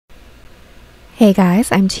Hey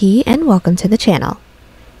guys, I'm T and welcome to the channel.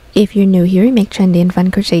 If you're new here, we make trendy and fun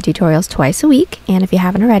crochet tutorials twice a week, and if you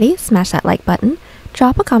haven't already, smash that like button,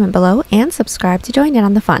 drop a comment below, and subscribe to join in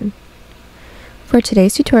on the fun. For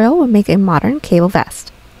today's tutorial, we'll make a modern cable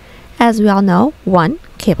vest. As we all know, 1.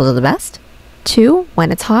 Cables are the best. 2.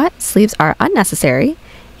 When it's hot, sleeves are unnecessary.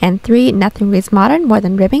 And 3. Nothing reads modern more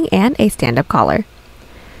than ribbing and a stand-up collar.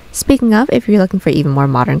 Speaking of, if you're looking for even more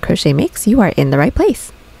modern crochet makes, you are in the right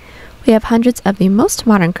place. We have hundreds of the most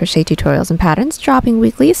modern crochet tutorials and patterns dropping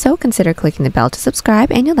weekly, so consider clicking the bell to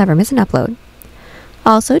subscribe and you'll never miss an upload.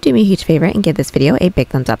 Also, do me a huge favor and give this video a big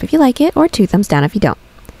thumbs up if you like it, or 2 thumbs down if you don't.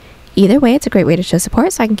 Either way, it's a great way to show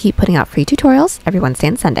support so I can keep putting out free tutorials every Wednesday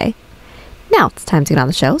and Sunday. Now it's time to get on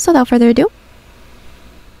the show, so without further ado.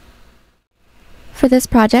 For this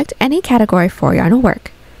project, any category 4 yarn will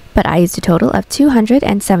work, but I used a total of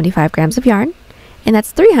 275 grams of yarn, and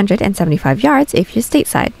that's 375 yards if you're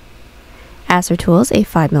stateside. As for tools, a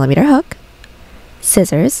 5mm hook,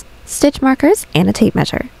 scissors, stitch markers, and a tape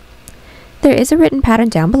measure. There is a written pattern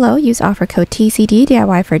down below. Use offer code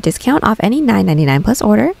TCDDIY for a discount off any $9.99 plus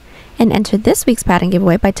order, and enter this week's pattern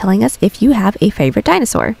giveaway by telling us if you have a favorite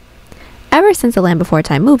dinosaur. Ever since the Land Before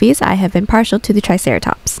Time movies, I have been partial to the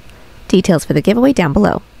Triceratops. Details for the giveaway down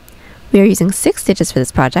below. We are using 6 stitches for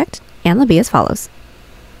this project, and they'll be as follows.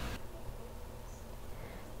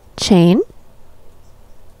 Chain,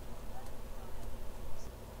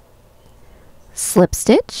 slip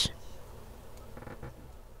stitch,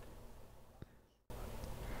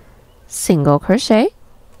 single crochet,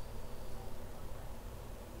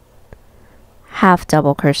 half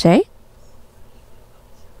double crochet,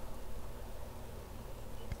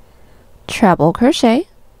 treble crochet,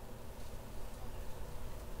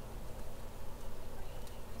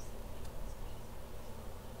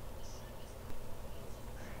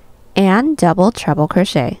 and double treble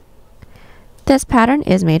crochet. This pattern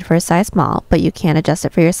is made for a size small, but you can adjust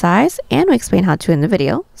it for your size, and we explain how to in the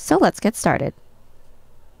video, so let's get started.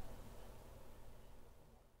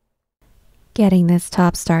 Getting this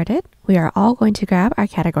top started, we are all going to grab our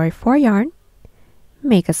category 4 yarn,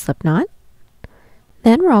 make a slip knot,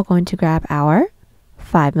 then we're all going to grab our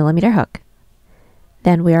 5mm hook.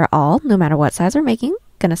 Then we are all, no matter what size we're making,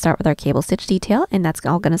 going to start with our cable stitch detail, and that's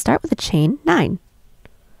all going to start with a chain 9.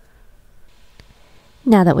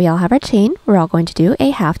 Now that we all have our chain, we're all going to do a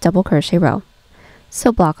half double crochet row.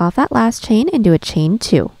 So block off that last chain and do a chain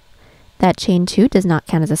 2. That chain 2 does not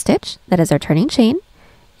count as a stitch, that is our turning chain.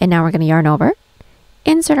 And now we're going to yarn over,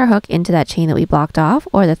 insert our hook into that chain that we blocked off,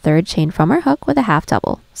 or the 3rd chain from our hook with a half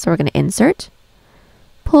double. So we're going to insert,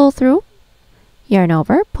 pull through, yarn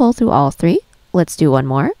over, pull through all 3. Let's do one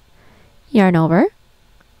more. Yarn over,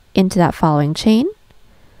 into that following chain,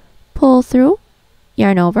 pull through,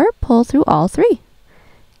 yarn over, pull through all 3.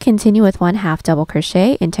 Continue with 1 half double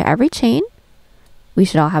crochet into every chain. We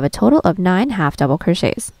should all have a total of 9 half double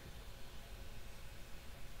crochets.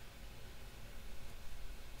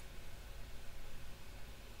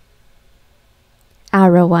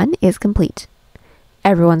 Our row 1 is complete.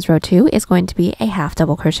 Everyone's row 2 is going to be a half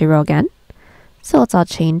double crochet row again. So let's all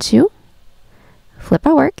chain 2, flip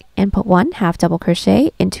our work, and put 1 half double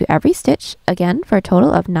crochet into every stitch, again for a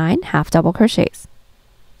total of 9 half double crochets.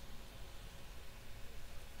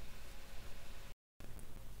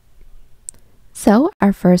 So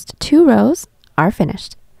our first 2 rows are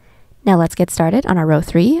finished. Now let's get started on our row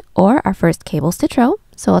 3, or our first cable stitch row.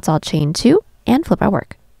 So let's all chain 2 and flip our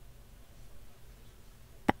work.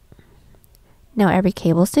 Now every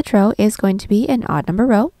cable stitch row is going to be an odd number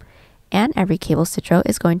row, and every cable stitch row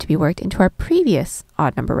is going to be worked into our previous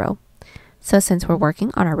odd number row. So since we're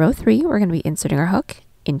working on our row 3, we're going to be inserting our hook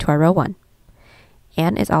into our row 1.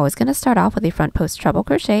 And it's always going to start off with a front post treble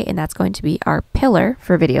crochet, and that's going to be our pillar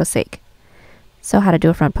for video's sake. So how to do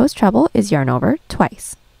a front post treble is yarn over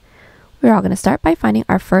twice. We're all going to start by finding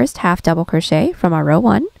our first half double crochet from our row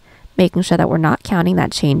 1, making sure that we're not counting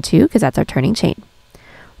that chain 2 because that's our turning chain.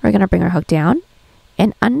 We're going to bring our hook down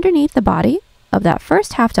and underneath the body of that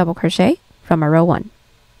first half double crochet from our row 1.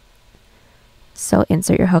 So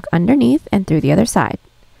insert your hook underneath and through the other side.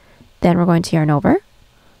 Then we're going to yarn over,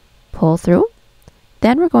 pull through,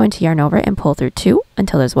 then we're going to yarn over and pull through 2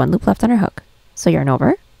 until there's 1 loop left on our hook. So yarn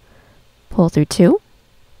over, pull through 2,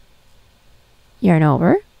 yarn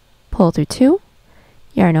over, pull through 2,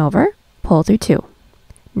 yarn over, pull through 2.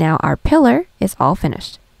 Now our pillar is all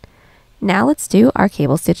finished. Now let's do our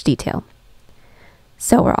cable stitch detail.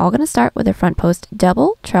 So we're all going to start with a front post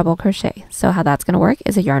double treble crochet. So how that's going to work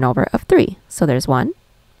is a yarn over of 3. So there's 1,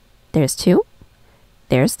 there's 2,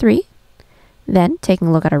 there's 3. Then taking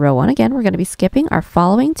a look at our row 1 again, we're going to be skipping our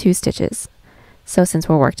following 2 stitches. So since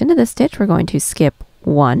we're worked into this stitch, we're going to skip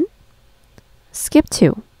 1, skip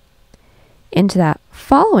 2. Into that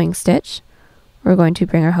following stitch, we're going to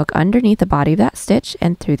bring our hook underneath the body of that stitch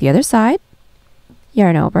and through the other side,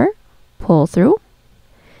 yarn over, pull through,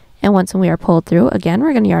 and once we are pulled through, again,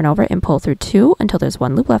 we're going to yarn over and pull through 2 until there's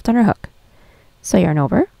 1 loop left on our hook. So yarn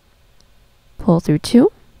over, pull through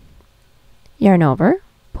 2, yarn over,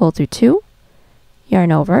 pull through 2,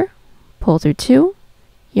 yarn over, pull through 2,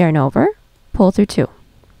 yarn over, pull through 2.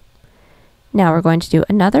 Now we're going to do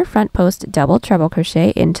another front post double treble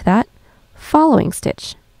crochet into that following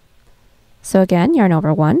stitch. So again, yarn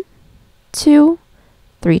over 1, 2,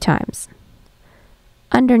 3 times.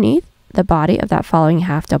 Underneath the body of that following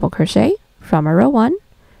half double crochet from our row 1,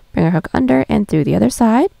 bring our hook under and through the other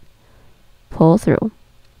side, pull through.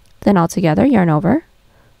 Then all together, yarn over,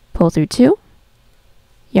 pull through 2,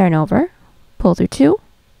 yarn over, pull through 2,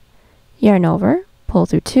 yarn over, pull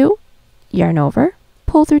through 2, yarn over,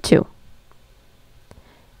 pull through 2.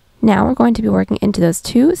 Now we're going to be working into those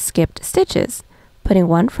 2 skipped stitches, putting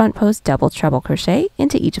 1 front post double treble crochet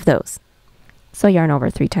into each of those. So yarn over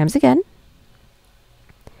 3 times again,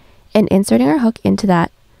 and inserting our hook into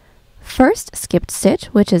that first skipped stitch,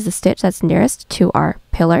 which is the stitch that's nearest to our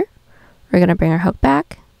pillar. We're going to bring our hook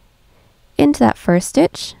back into that first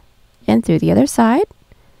stitch and through the other side,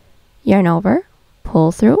 yarn over,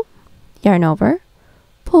 pull through, yarn over,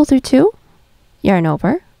 pull through 2, yarn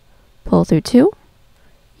over, pull through 2,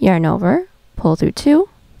 yarn over, pull through 2,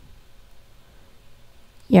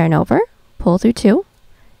 yarn over, pull through 2,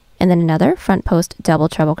 and then another front post double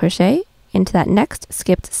treble crochet into that next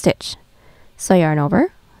skipped stitch. So yarn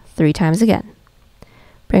over 3 times again.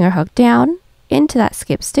 Bring our hook down into that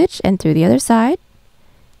skipped stitch and through the other side,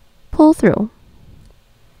 pull through,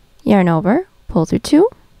 yarn over, pull through 2,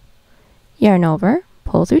 yarn over,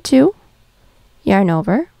 pull through 2, yarn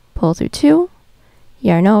over, pull through 2,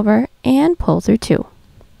 yarn over, and pull through 2.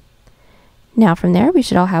 Now from there, we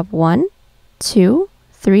should all have 1, 2,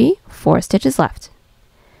 3, 4 stitches left.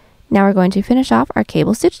 Now we're going to finish off our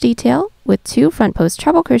cable stitch detail with 2 front post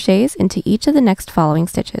treble crochets into each of the next following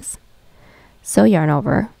stitches. So yarn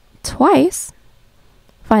over twice,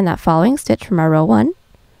 find that following stitch from our row 1,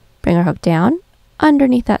 bring our hook down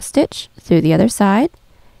underneath that stitch through the other side,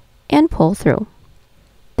 and pull through.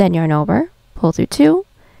 Then yarn over, pull through 2,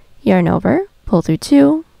 yarn over, pull through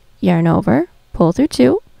 2, yarn over, pull through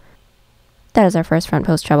 2. That is our first front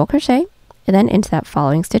post treble crochet, and then into that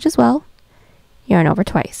following stitch as well, yarn over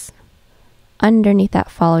twice. Underneath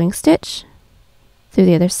that following stitch, through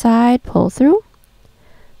the other side, pull through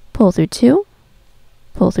 2,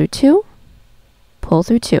 pull through 2, pull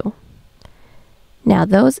through 2. Now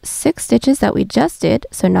those 6 stitches that we just did,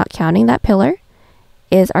 so not counting that pillar,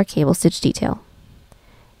 is our cable stitch detail.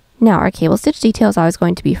 Now our cable stitch detail is always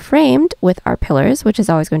going to be framed with our pillars, which is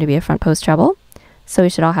always going to be a front post treble. So we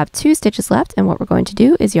should all have 2 stitches left, and what we're going to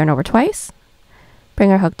do is yarn over twice,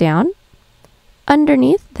 bring our hook down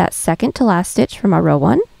underneath that second to last stitch from our row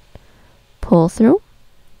 1, pull through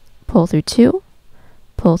 2,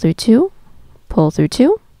 pull through 2, pull through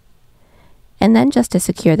 2, and then just to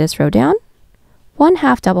secure this row down, 1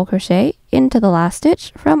 half double crochet into the last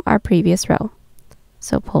stitch from our previous row.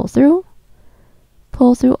 So pull through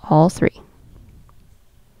all 3.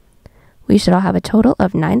 We should all have a total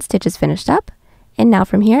of 9 stitches finished up, and now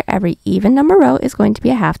from here every even number row is going to be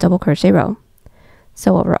a half double crochet row.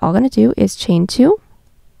 So what we're all going to do is chain 2,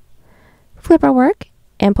 flip our work,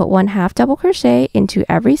 and put 1 half double crochet into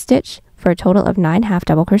every stitch for a total of 9 half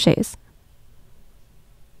double crochets.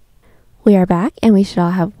 We are back, and we should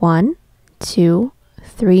all have 1, 2,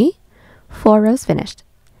 3, 4 rows finished.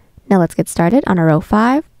 Now let's get started on our row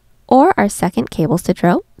 5, or our second cable stitch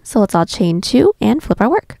row. So let's all chain 2 and flip our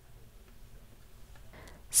work.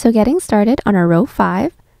 So getting started on our row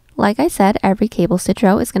 5, like I said, every cable stitch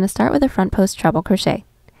row is going to start with a front post treble crochet.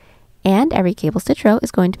 And every cable stitch row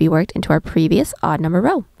is going to be worked into our previous odd number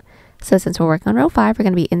row. So since we're working on row 5, we're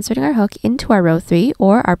going to be inserting our hook into our row 3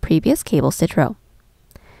 or our previous cable stitch row.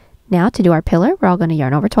 Now to do our pillar, we're all going to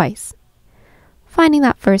yarn over twice. Finding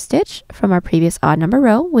that first stitch from our previous odd number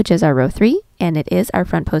row, which is our row 3, and it is our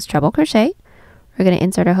front post treble crochet, we're going to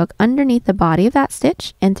insert our hook underneath the body of that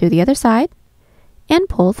stitch and through the other side, and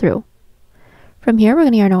pull through. From here, we're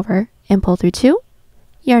going to yarn over and pull through 2,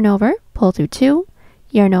 yarn over, pull through 2,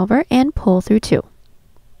 yarn over, and pull through 2.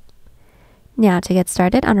 Now to get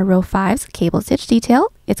started on a row 5's cable stitch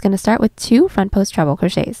detail, it's going to start with 2 front post treble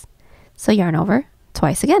crochets. So yarn over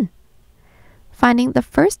twice again. Finding the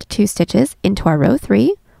first 2 stitches into our row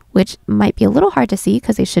 3, which might be a little hard to see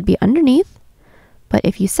because they should be underneath, but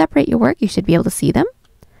if you separate your work, you should be able to see them.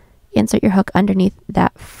 insert your hook underneath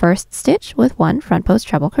that first stitch with 1 front post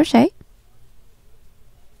treble crochet.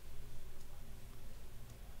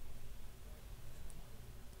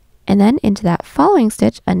 And then into that following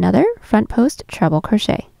stitch, another front post treble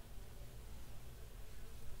crochet.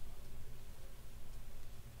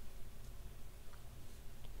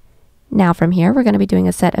 Now from here, we're going to be doing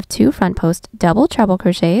a set of 2 front post double treble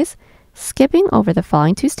crochets, skipping over the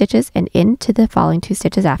following 2 stitches and into the following 2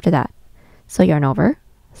 stitches after that. So yarn over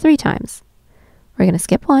 3 times. We're going to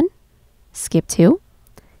skip 1, skip 2,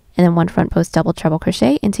 and then 1 front post double treble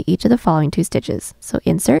crochet into each of the following 2 stitches. So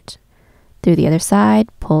insert, through the other side,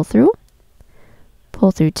 pull through 2,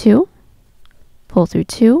 pull through 2, pull through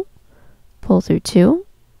 2,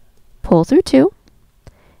 pull through 2,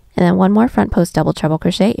 and then 1 more front post double treble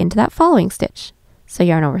crochet into that following stitch. So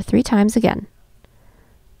yarn over 3 times again.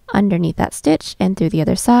 Underneath that stitch and through the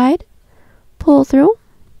other side, pull through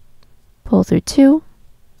 2,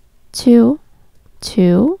 2,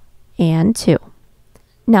 2, and 2.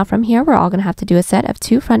 Now from here, we're all going to have to do a set of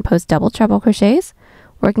 2 front post double treble crochets,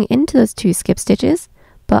 working into those 2 skip stitches,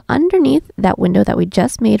 but underneath that window that we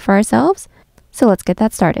just made for ourselves. So let's get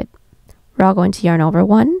that started. We're all going to yarn over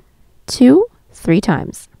 1, 2, 3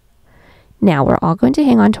 times. Now we're all going to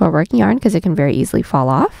hang on to our working yarn because it can very easily fall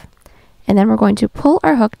off. And then we're going to pull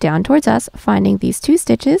our hook down towards us, finding these 2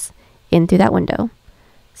 stitches in through that window.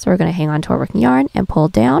 So we're going to hang on to our working yarn and pull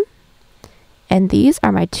down. And these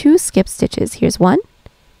are my 2 skip stitches. Here's 1,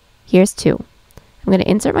 here's 2. I'm going to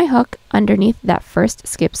insert my hook underneath that first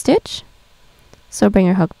skip stitch. So bring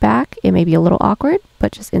your hook back. It may be a little awkward,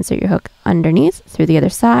 but just insert your hook underneath through the other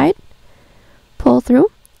side, pull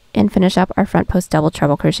through, and finish up our front post double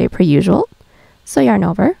treble crochet per usual. So yarn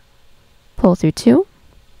over, pull through 2,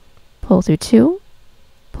 pull through 2,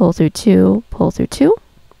 pull through 2, pull through 2.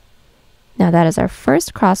 Now that is our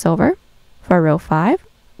first crossover for row 5.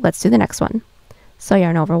 Let's do the next one. So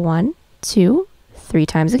yarn over 1, 2, 3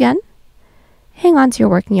 times again. Hang on to your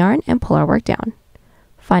working yarn and pull our work down.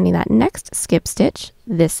 Finding that next skip stitch,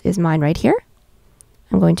 this is mine right here.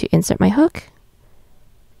 I'm going to insert my hook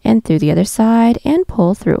and through the other side and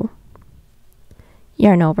pull through.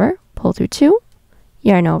 Yarn over, pull through 2,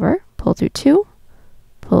 yarn over, pull through 2,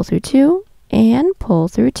 pull through 2, and pull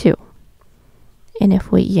through 2. And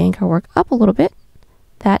if we yank our work up a little bit,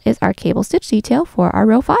 that is our cable stitch detail for our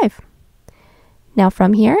row 5. Now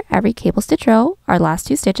from here, every cable stitch row, our last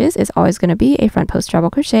 2 stitches is always going to be a front post treble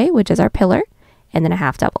crochet, which is our pillar, and then a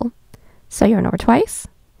half double. So yarn over twice,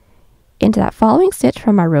 into that following stitch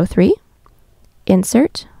from our row 3,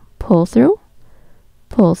 insert, pull through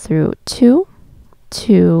 2,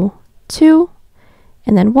 2, 2,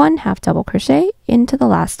 and then 1 half double crochet into the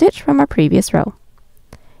last stitch from our previous row.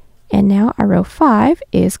 And now our row 5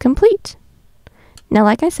 is complete. Now,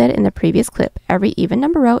 like I said in the previous clip, every even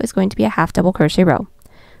number row is going to be a half double crochet row.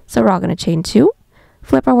 So we're all going to chain 2,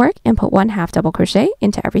 flip our work, and put 1 half double crochet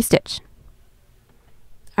into every stitch.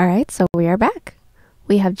 Alright, so we are back.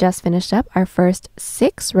 We have just finished up our first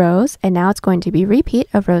 6 rows, and now it's going to be repeat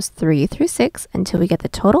of rows 3 through 6 until we get the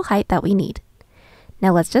total height that we need.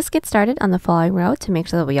 Now let's just get started on the following row to make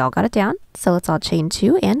sure that we all got it down. So let's all chain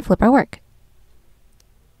 2 and flip our work.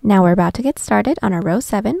 Now we're about to get started on our row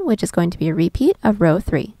 7, which is going to be a repeat of row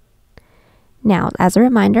 3. Now, as a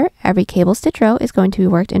reminder, every cable stitch row is going to be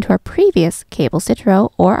worked into our previous cable stitch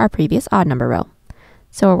row or our previous odd number row.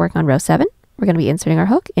 So we're working on row 7. We're going to be inserting our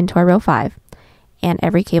hook into our row 5. And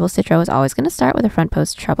every cable stitch row is always going to start with a front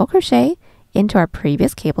post treble crochet into our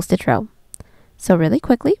previous cable stitch row. So really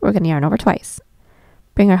quickly, we're going to yarn over twice.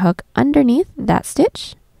 Bring our hook underneath that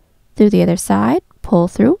stitch, through the other side, pull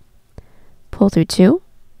through 2, pull through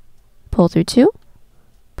 2,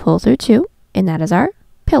 pull through 2, and that is our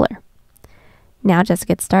pillar. Now just to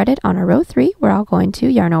get started on our row 3, we're all going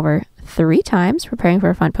to yarn over 3 times, preparing for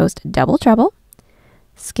a front post double treble,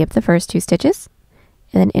 skip the first 2 stitches,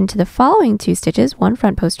 and then into the following 2 stitches, 1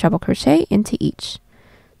 front post treble crochet into each.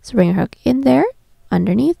 So bring your hook in there,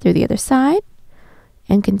 underneath, through the other side,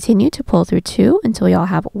 and continue to pull through 2 until we all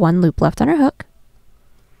have 1 loop left on our hook,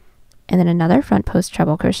 and then another front post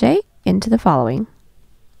treble crochet into the following.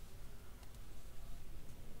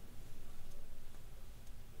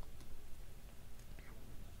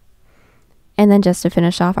 And then just to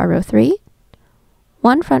finish off our row 3,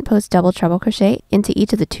 1 front post double treble crochet into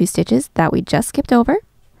each of the 2 stitches that we just skipped over,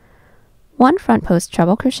 1 front post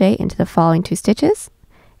treble crochet into the following 2 stitches,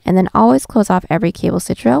 and then always close off every cable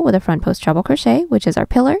stitch row with a front post treble crochet, which is our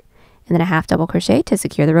pillar, and then a half double crochet to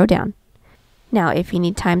secure the row down. Now, if you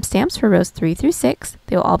need timestamps for rows 3 through 6,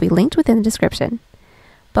 they will all be linked within the description.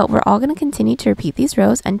 But we're all going to continue to repeat these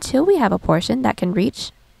rows until we have a portion that can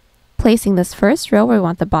reach placing this first row where we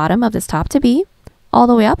want the bottom of this top to be, all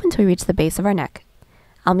the way up until we reach the base of our neck.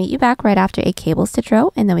 I'll meet you back right after a cable stitch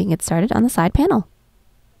row, and then we can get started on the side panel.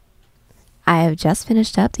 I have just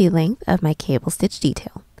finished up the length of my cable stitch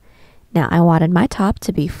detail. Now I wanted my top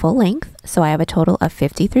to be full length, so I have a total of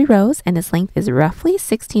 53 rows, and this length is roughly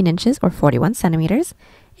 16 inches or 41 centimeters.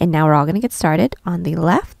 And now we're all going to get started on the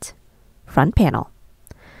left front panel.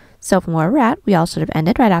 So from where we're at, we all should have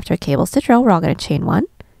ended right after a cable stitch row. We're all going to chain one,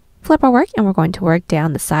 flip our work, and we're going to work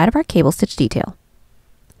down the side of our cable stitch detail.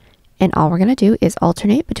 And all we're going to do is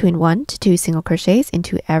alternate between 1 to 2 single crochets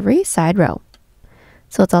into every side row.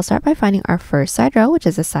 So let's all start by finding our first side row, which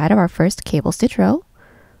is the side of our first cable stitch row.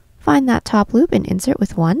 Find that top loop and insert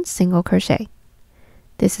with 1 single crochet.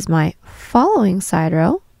 This is my following side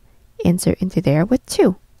row. Insert into there with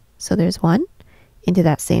 2. So there's 1 into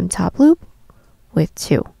that same top loop with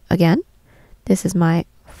 2. Again, this is my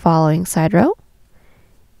following side row.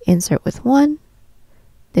 Insert with 1.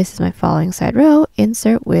 This is my following side row.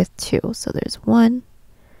 Insert with 2. So there's 1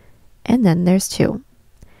 and then there's 2.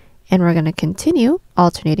 And we're going to continue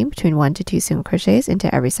alternating between 1 to 2 single crochets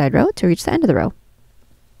into every side row to reach the end of the row.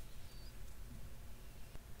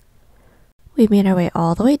 We've made our way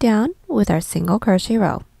all the way down with our single crochet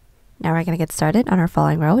row. Now we're going to get started on our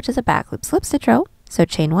following row, which is a back loop slip stitch row. So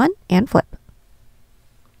chain 1 and flip.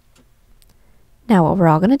 Now what we're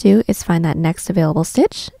all going to do is find that next available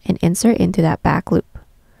stitch and insert into that back loop.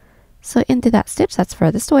 So into that stitch that's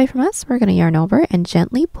furthest away from us, we're going to yarn over and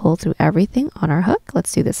gently pull through everything on our hook.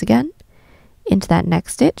 Let's do this again. Into that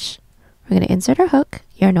next stitch, we're going to insert our hook,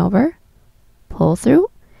 yarn over, pull through,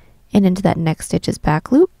 and into that next stitch's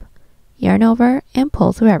back loop, yarn over, and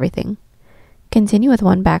pull through everything. Continue with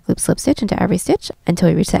 1 back loop slip stitch into every stitch until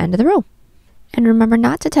we reach the end of the row. And remember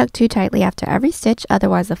not to tug too tightly after every stitch,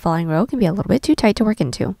 otherwise the following row can be a little bit too tight to work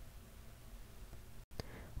into.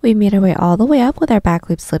 We've made our way all the way up with our back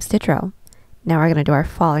loop slip stitch row. Now we're going to do our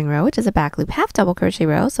following row, which is a back loop half double crochet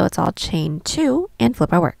row, so it's all chain 2 and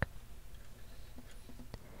flip our work.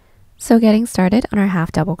 So getting started on our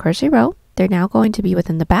half double crochet row, they're now going to be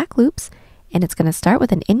within the back loops, and it's going to start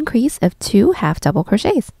with an increase of 2 half double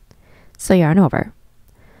crochets. So yarn over.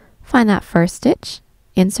 Find that first stitch,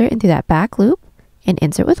 insert into that back loop, and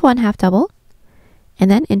insert with 1 half double, and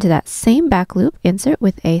then into that same back loop, insert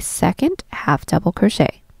with a second half double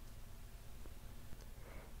crochet.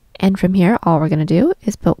 And from here, all we're going to do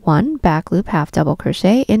is put 1 back loop half double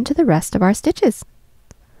crochet into the rest of our stitches.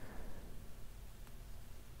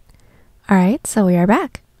 Alright, so we are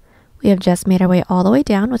back. We have just made our way all the way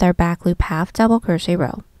down with our back loop half double crochet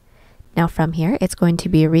row. Now from here, it's going to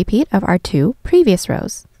be a repeat of our 2 previous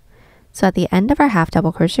rows. So at the end of our half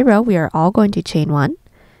double crochet row, we are all going to chain 1,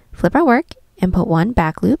 flip our work, and put 1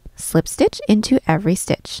 back loop slip stitch into every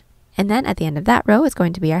stitch. And then at the end of that row is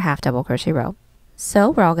going to be our half double crochet row.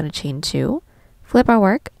 So we're all going to chain 2, flip our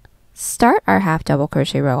work, start our half double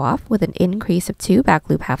crochet row off with an increase of 2 back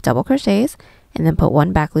loop half double crochets, and then put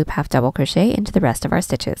 1 back loop half double crochet into the rest of our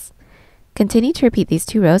stitches. Continue to repeat these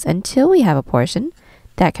 2 rows until we have a portion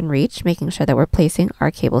that can reach, making sure that we're placing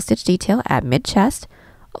our cable stitch detail at mid-chest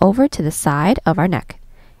over to the side of our neck.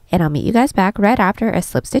 And I'll meet you guys back right after a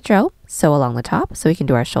slip stitch row, sew along the top so we can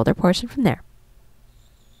do our shoulder portion from there.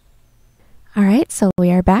 Alright, so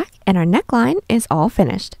we are back and our neckline is all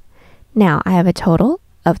finished. Now I have a total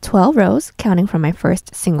of 12 rows counting from my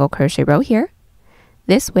first single crochet row here.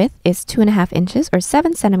 This width is 2.5 inches or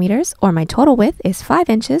 7 centimeters, or my total width is 5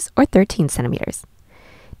 inches or 13 centimeters.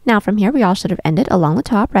 Now from here, we all should have ended along the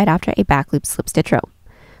top right after a back loop slip stitch row.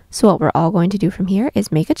 So what we're all going to do from here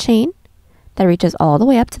is make a chain that reaches all the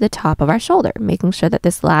way up to the top of our shoulder, making sure that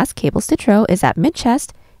this last cable stitch row is at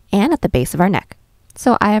mid-chest and at the base of our neck.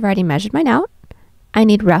 So I have already measured mine out. I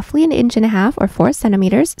need roughly 1.5 inches or 4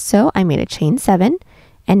 centimeters, so I made a chain 7.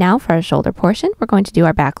 And now for our shoulder portion, we're going to do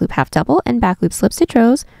our back loop half double and back loop slip stitch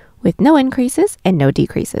rows with no increases and no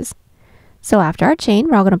decreases. So after our chain,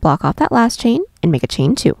 we're all going to block off that last chain and make a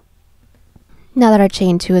chain 2. Now that our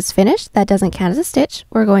chain 2 is finished, that doesn't count as a stitch,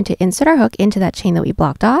 we're going to insert our hook into that chain that we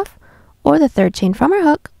blocked off, or the third chain from our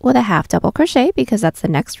hook with a half double crochet because that's the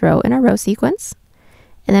next row in our row sequence.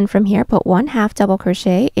 And then from here, put 1 half double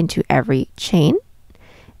crochet into every chain,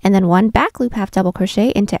 and then 1 back loop half double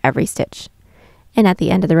crochet into every stitch. And at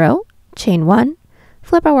the end of the row, chain 1,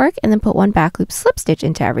 flip our work, and then put 1 back loop slip stitch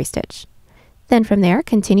into every stitch. Then from there,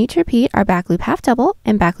 continue to repeat our back loop half double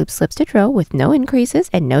and back loop slip stitch row with no increases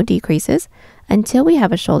and no decreases until we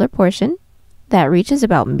have a shoulder portion that reaches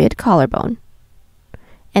about mid collarbone.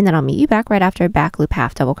 And then I'll meet you back right after a back loop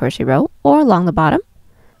half double crochet row or along the bottom.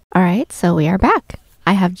 Alright, so we are back.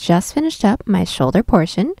 I have just finished up my shoulder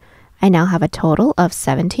portion. I now have a total of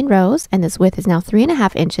 17 rows, and this width is now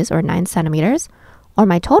 3.5 inches or 9 centimeters, or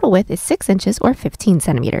my total width is 6 inches or 15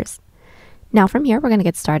 centimeters. Now from here, we're going to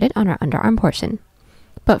get started on our underarm portion.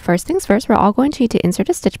 But first things first, we're all going to need to insert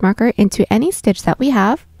a stitch marker into any stitch that we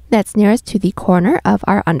have that's nearest to the corner of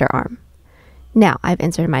our underarm. Now, I've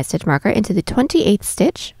inserted my stitch marker into the 28th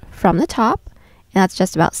stitch from the top, and that's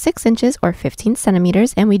just about 6 inches or 15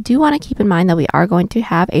 centimeters, and we do want to keep in mind that we are going to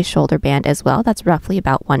have a shoulder band as well. That's roughly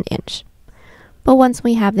about 1 inch. But once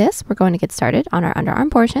we have this, we're going to get started on our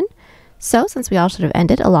underarm portion. So since we all should have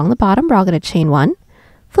ended along the bottom, we're all going to chain 1,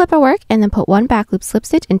 flip our work, and then put 1 back loop slip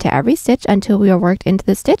stitch into every stitch until we are worked into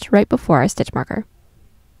the stitch right before our stitch marker.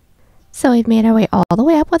 So we've made our way all the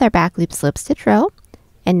way up with our back loop slip stitch row,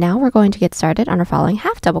 and now we're going to get started on our following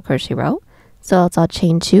half double crochet row. So let's all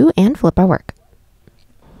chain 2 and flip our work.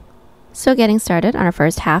 So getting started on our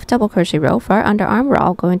first half double crochet row for our underarm, we're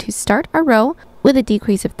all going to start our row with a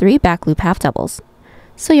decrease of 3 back loop half doubles.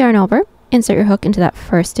 So yarn over, insert your hook into that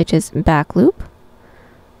first stitch's back loop,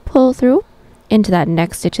 pull through into that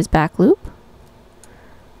next stitch's back loop,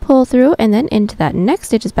 pull through, and then into that next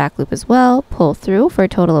stitch's back loop as well, pull through for a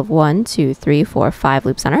total of 1, 2, 3, 4, 5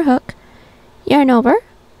 loops on our hook, yarn over,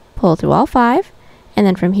 pull through all 5, and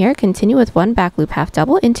then from here continue with 1 back loop half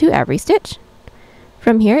double into every stitch.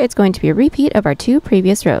 From here, it's going to be a repeat of our 2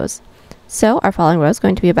 previous rows. So our following row is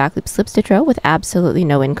going to be a back loop slip stitch row with absolutely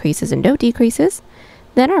no increases and no decreases.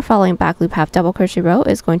 Then our following back loop half double crochet row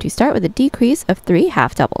is going to start with a decrease of 3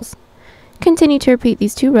 half doubles. Continue to repeat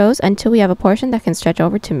these 2 rows until we have a portion that can stretch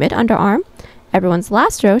over to mid underarm. Everyone's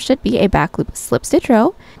last row should be a back loop slip stitch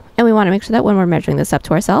row, and we want to make sure that when we're measuring this up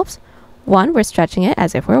to ourselves, 1, we're stretching it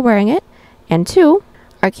as if we're wearing it, and 2,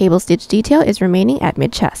 our cable stitch detail is remaining at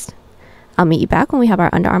mid chest. I'll meet you back when we have our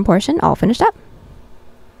underarm portion all finished up.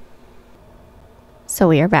 So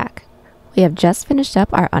we are back. We have just finished up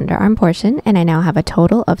our underarm portion, and I now have a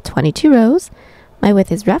total of 22 rows. My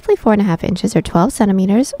width is roughly 4.5 inches or 12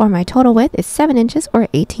 centimeters, or my total width is 7 inches or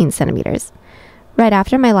 18 centimeters. Right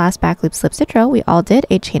after my last back loop slip stitch row, we all did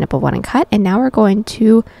a chain up of 1 and cut, and now we're going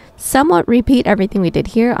to somewhat repeat everything we did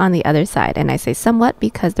here on the other side. And I say somewhat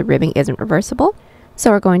because the ribbing isn't reversible,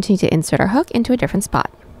 so we're going to need to insert our hook into a different spot.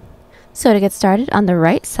 So to get started, on the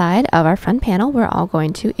right side of our front panel, we're all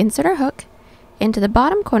going to insert our hook into the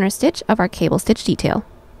bottom corner stitch of our cable stitch detail.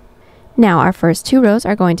 Now our first 2 rows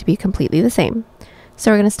are going to be completely the same.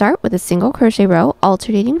 So we're going to start with a single crochet row,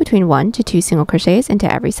 alternating between 1 to 2 single crochets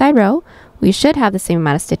into every side row. We should have the same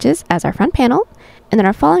amount of stitches as our front panel, and then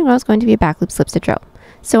our following row is going to be a back loop slip stitch row.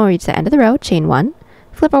 So when we reach the end of the row, chain 1,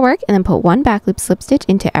 flip our work, and then put 1 back loop slip stitch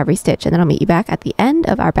into every stitch, and then I'll meet you back at the end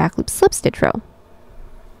of our back loop slip stitch row.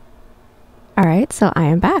 Alright, so I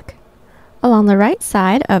am back. Along the right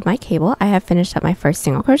side of my cable, I have finished up my first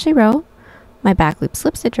single crochet row, my back loop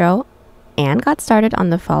slip stitch row, and got started on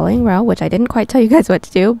the following row, which I didn't quite tell you guys what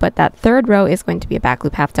to do, but that third row is going to be a back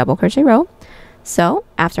loop half double crochet row. So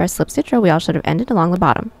after our slip stitch row, we all should have ended along the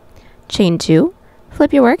bottom. Chain 2,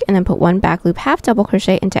 flip your work, and then put 1 back loop half double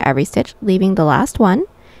crochet into every stitch, leaving the last one.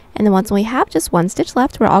 And then once we have just 1 stitch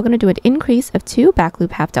left, we're all going to do an increase of 2 back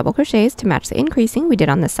loop half double crochets to match the increasing we did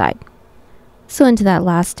on this side. So into that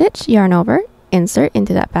last stitch, yarn over, insert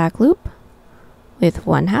into that back loop with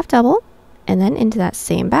 1 half double, and then into that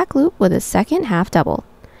same back loop with a second half double.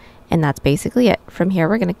 And that's basically it. From here,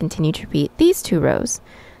 we're going to continue to repeat these 2 rows.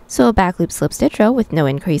 So a back loop slip stitch row with no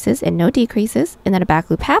increases and no decreases, and then a back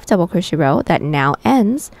loop half double crochet row that now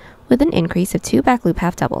ends with an increase of 2 back loop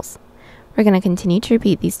half doubles. We're going to continue to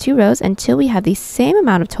repeat these 2 rows until we have the same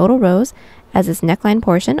amount of total rows as this neckline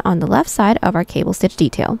portion on the left side of our cable stitch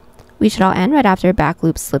detail. We should all end right after a back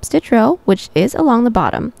loop slip stitch row, which is along the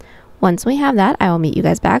bottom. Once we have that, I will meet you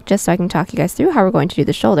guys back just so I can talk you guys through how we're going to do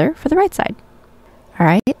the shoulder for the right side.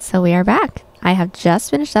 Alright, so we are back. I have just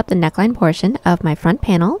finished up the neckline portion of my front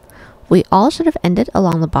panel. We all should have ended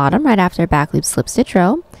along the bottom right after a back loop slip stitch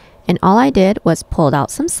row, and all I did was pulled out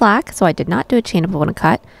some slack, so I did not do a chain up of 1 and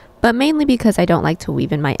cut, but mainly because I don't like to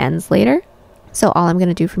weave in my ends later. So all I'm going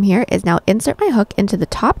to do from here is now insert my hook into the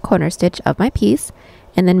top corner stitch of my piece,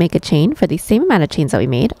 and then make a chain for the same amount of chains that we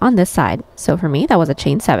made on this side. So for me, that was a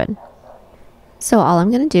chain 7. So all I'm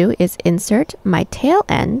going to do is insert my tail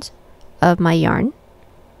end of my yarn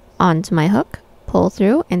onto my hook, pull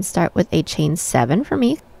through, and start with a chain 7 for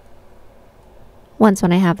me. Once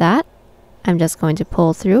when I have that, I'm just going to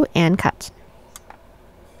pull through and cut.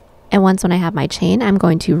 And once when I have my chain, I'm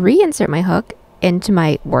going to reinsert my hook into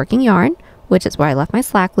my working yarn, which is where I left my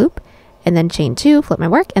slack loop, and then chain 2, flip my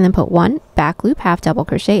work, and then put 1 back loop half double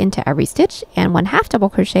crochet into every stitch and 1 half double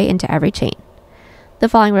crochet into every chain. The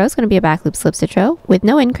following row is going to be a back loop slip stitch row with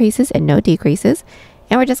no increases and no decreases,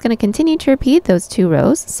 And we're just going to continue to repeat those 2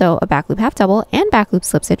 rows, so a back loop half double and back loop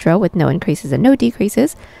slip stitch row with no increases and no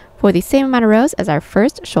decreases for the same amount of rows as our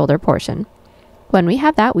first shoulder portion. When we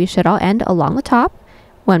have that, we should all end along the top.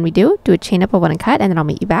 When we do a chain up of 1 and cut, and then I'll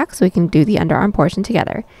meet you back so we can do the underarm portion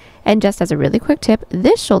together. And just as a really quick tip,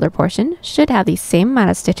 this shoulder portion should have the same amount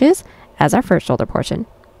of stitches as our first shoulder portion.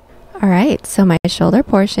 Alright, so my shoulder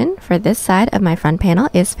portion for this side of my front panel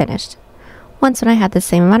is finished. Once when I had the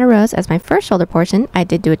same amount of rows as my first shoulder portion, I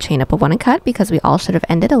did do a chain up of 1 and cut because we all should have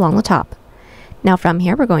ended along the top. Now from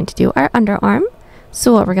here, we're going to do our underarm.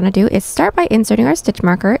 So what we're going to do is start by inserting our stitch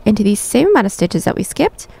marker into the same amount of stitches that we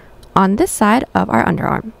skipped on this side of our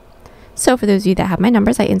underarm. So for those of you that have my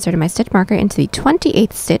numbers, I inserted my stitch marker into the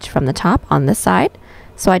 28th stitch from the top on this side.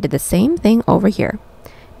 So I did the same thing over here.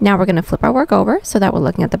 Now we're going to flip our work over so that we're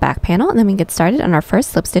looking at the back panel, and then we can get started on our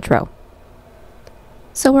first slip stitch row.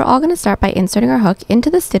 So we're all going to start by inserting our hook into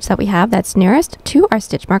the stitch that we have that's nearest to our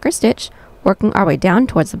stitch marker stitch, working our way down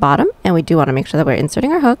towards the bottom, and we do want to make sure that we're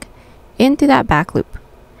inserting our hook into that back loop.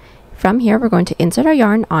 From here, we're going to insert our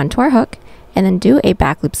yarn onto our hook and then do a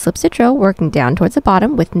back loop slip stitch row working down towards the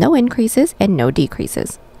bottom with no increases and no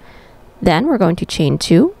decreases. Then we're going to chain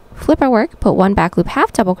 2, flip our work, put 1 back loop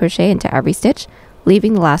half double crochet into every stitch,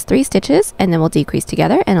 leaving the last 3 stitches, and then we'll decrease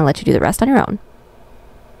together and I'll let you do the rest on your own.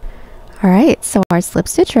 Alright, so our slip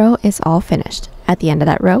stitch row is all finished. At the end of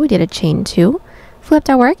that row, we did a chain 2,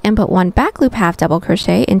 flipped our work, and put 1 back loop half double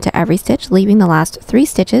crochet into every stitch, leaving the last 3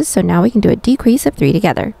 stitches, so now we can do a decrease of 3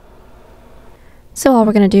 together. So all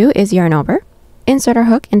we're going to do is yarn over, insert our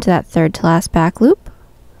hook into that 3rd to last back loop,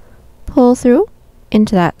 pull through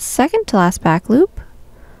into that 2nd to last back loop,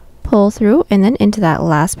 pull through, and then into that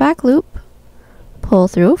last back loop, pull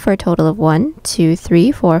through for a total of 1, 2,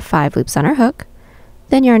 3, 4, 5 loops on our hook,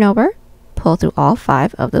 then yarn over, pull through all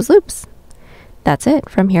 5 of those loops. That's it.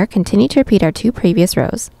 From here, continue to repeat our 2 previous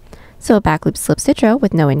rows. So a back loop slip stitch row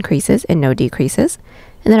with no increases and no decreases,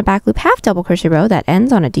 and then a back loop half double crochet row that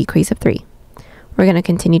ends on a decrease of 3. We're going to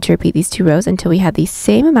continue to repeat these 2 rows until we have the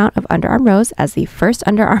same amount of underarm rows as the first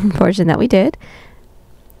underarm portion that we did.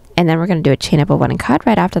 And then we're going to do a chain up of 1 and cut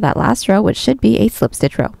right after that last row, which should be a slip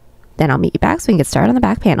stitch row. Then I'll meet you back so we can get started on the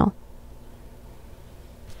back panel.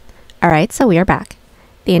 Alright, so we are back.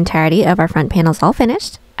 The entirety of our front panel is all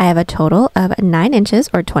finished. I have a total of 9 inches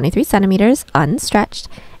or 23 centimeters unstretched,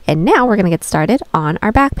 and now we're going to get started on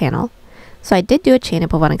our back panel. So I did do a chain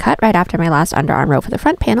up of 1 and cut right after my last underarm row for the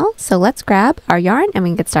front panel, so let's grab our yarn and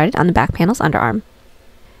we can get started on the back panel's underarm.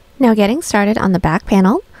 Now getting started on the back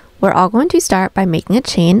panel, we're all going to start by making a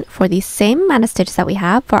chain for the same amount of stitches that we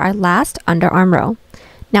have for our last underarm row.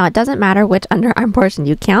 Now it doesn't matter which underarm portion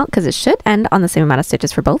you count because it should end on the same amount of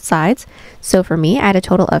stitches for both sides. So for me, I had a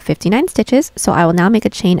total of 59 stitches, so I will now make a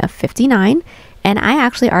chain of 59, and I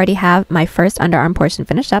actually already have my first underarm portion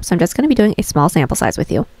finished up, so I'm just going to be doing a small sample size with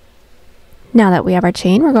you. Now that we have our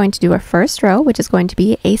chain, we're going to do our first row, which is going to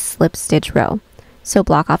be a slip stitch row. So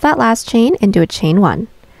block off that last chain and do a chain 1.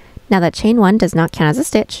 Now that chain 1 does not count as a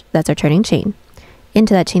stitch, that's our turning chain.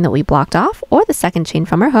 Into that chain that we blocked off, or the second chain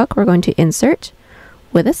from our hook, we're going to insert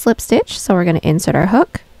with a slip stitch. So we're going to insert our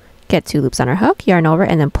hook, get 2 loops on our hook, yarn over,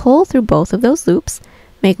 and then pull through both of those loops,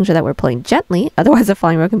 making sure that we're pulling gently, otherwise the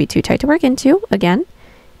falling row can be too tight to work into. Again,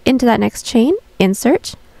 into that next chain,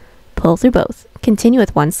 insert, pull through both. Continue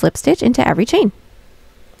with 1 slip stitch into every chain.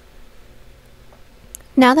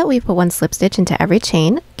 Now that we've put 1 slip stitch into every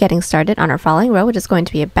chain, getting started on our following row, which is going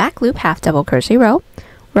to be a back loop half double crochet row,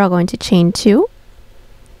 we're all going to chain 2.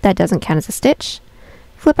 That doesn't count as a stitch.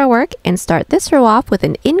 Flip our work and start this row off with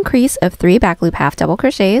an increase of 3 back loop half double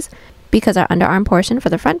crochets because our underarm portion for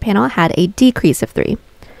the front panel had a decrease of 3.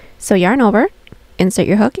 So yarn over, insert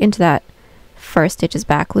your hook into that first stitches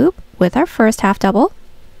back loop with our first half double,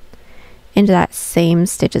 into that same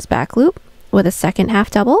stitches back loop with a second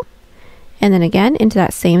half double, and then again into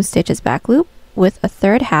that same stitches back loop with a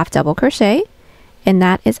third half double crochet, and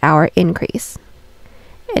that is our increase.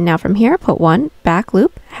 And now from here, put 1 back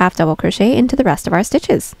loop half double crochet into the rest of our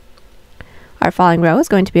stitches. Our following row is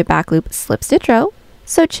going to be a back loop slip stitch row,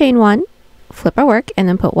 so chain 1, flip our work, and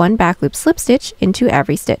then put 1 back loop slip stitch into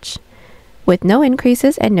every stitch with no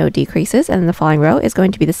increases and no decreases, and then the following row is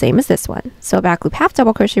going to be the same as this one. So a back loop half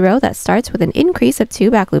double crochet row that starts with an increase of 2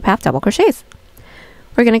 back loop half double crochets.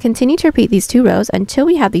 We're going to continue to repeat these 2 rows until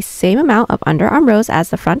we have the same amount of underarm rows as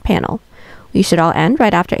the front panel. We should all end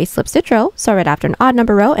right after a slip stitch row, so right after an odd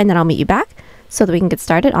number row, and then I'll meet you back so that we can get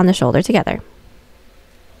started on the shoulder together.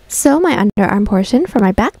 So my underarm portion for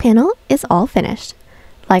my back panel is all finished.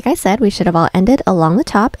 Like I said, we should have all ended along the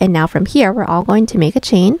top, and now from here we're all going to make a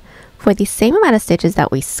chain for the same amount of stitches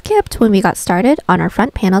that we skipped when we got started on our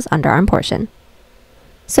front panel's underarm portion.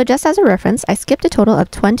 So just as a reference, I skipped a total of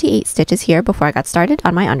 28 stitches here before I got started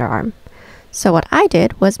on my underarm. So what I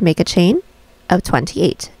did was make a chain of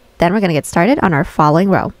 28. Then we're going to get started on our following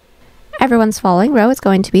row. Everyone's following row is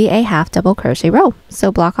going to be a half double crochet row. So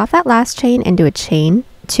block off that last chain and do a chain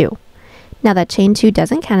 2. Now that chain 2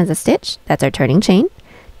 doesn't count as a stitch, that's our turning chain.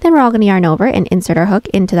 Then we're all going to yarn over and insert our hook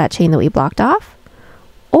into that chain that we blocked off,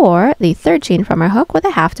 or the third chain from our hook with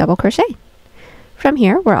a half double crochet. From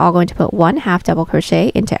here, we're all going to put one half double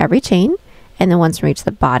crochet into every chain, and then once we reach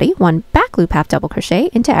the body, one back loop half double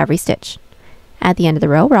crochet into every stitch. At the end of the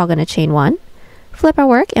row, we're all going to chain 1, flip our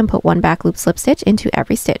work, and put one back loop slip stitch into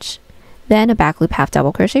every stitch. Then a back loop half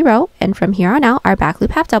double crochet row, and from here on out, our back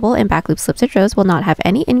loop half double and back loop slip stitch rows will not have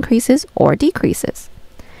any increases or decreases.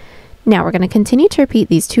 Now we're going to continue to repeat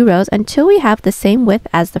these 2 rows until we have the same width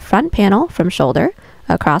as the front panel from shoulder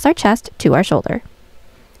across our chest to our shoulder.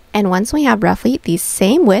 And once we have roughly the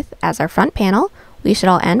same width as our front panel, we should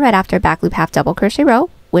all end right after back loop half double crochet row,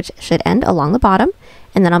 which should end along the bottom.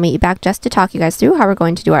 And then I'll meet you back just to talk you guys through how we're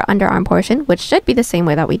going to do our underarm portion, which should be the same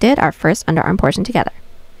way that we did our first underarm portion together.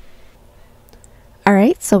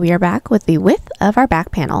 Alright, so we are back with the width of our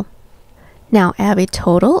back panel. Now I have a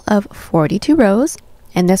total of 42 rows,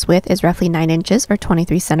 and this width is roughly 9 inches or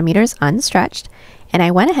 23 centimeters unstretched. And I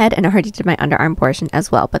went ahead and already did my underarm portion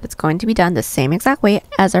as well, but it's going to be done the same exact way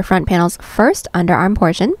as our front panel's first underarm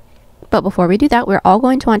portion. But before we do that, we're all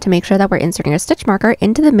going to want to make sure that we're inserting our stitch marker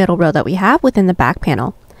into the middle row that we have within the back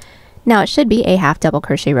panel. Now it should be a half double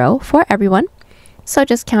crochet row for everyone. So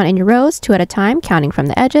just count in your rows 2 at a time, counting from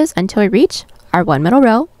the edges until we reach our one middle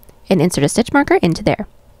row and insert a stitch marker into there.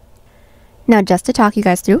 Now just to talk you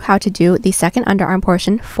guys through how to do the second underarm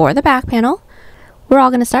portion for the back panel, we're all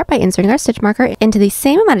going to start by inserting our stitch marker into the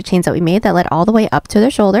same amount of chains that we made that led all the way up to the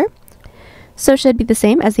shoulder. So it should be the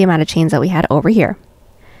same as the amount of chains that we had over here.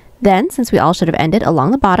 Then, since we all should have ended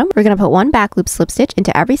along the bottom, we're going to put one back loop slip stitch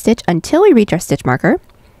into every stitch until we reach our stitch marker.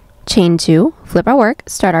 Chain 2, flip our work,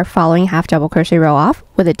 start our following half double crochet row off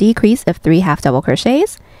with a decrease of 3 half double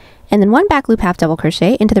crochets, and then one back loop half double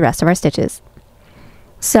crochet into the rest of our stitches.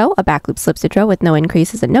 So a back loop slip stitch row with no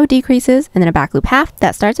increases and no decreases, and then a back loop half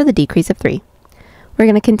that starts with a decrease of 3. We're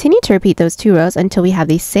going to continue to repeat those 2 rows until we have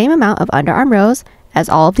the same amount of underarm rows as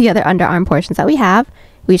all of the other underarm portions that we have.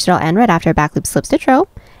 We should all end right after a back loop slip stitch row,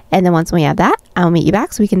 and then once we have that, I'll meet you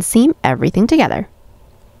back so we can seam everything together.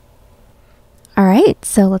 Alright,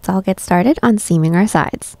 so let's all get started on seaming our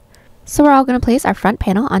sides. So we're all going to place our front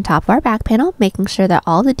panel on top of our back panel, making sure that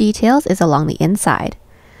all the details is along the inside.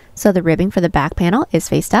 So the ribbing for the back panel is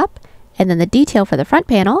faced up, and then the detail for the front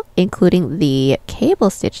panel, including the cable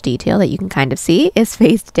stitch detail that you can kind of see, is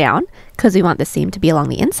faced down because we want the seam to be along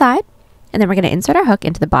the inside. And then we're going to insert our hook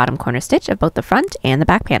into the bottom corner stitch of both the front and the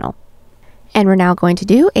back panel. And we're now going to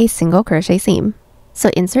do a single crochet seam. So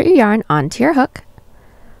insert your yarn onto your hook,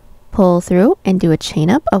 pull through, and do a chain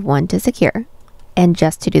up of 1 to secure. And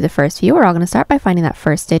just to do the first few, we're all going to start by finding that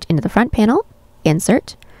first stitch into the front panel,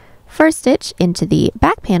 insert, first stitch into the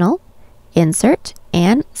back panel, insert,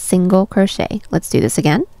 and single crochet. Let's do this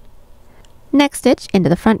again. Next stitch into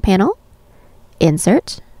the front panel,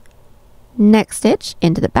 insert, next stitch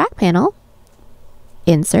into the back panel,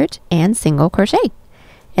 insert, and single crochet.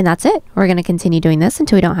 And that's it. We're going to continue doing this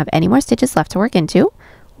until we don't have any more stitches left to work into.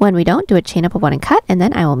 When we don't, do a chain up of 1 and cut, and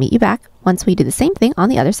then I will meet you back once we do the same thing on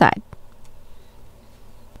the other side.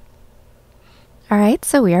 Alright,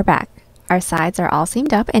 so we are back. Our sides are all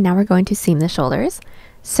seamed up, and now we're going to seam the shoulders.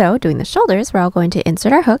 So doing the shoulders, we're all going to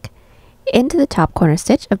insert our hook into the top corner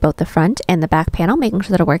stitch of both the front and the back panel, making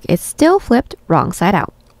sure that our work is still flipped wrong side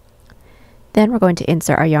out. Then we're going to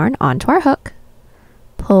insert our yarn onto our hook,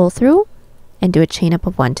 pull through, and do a chain up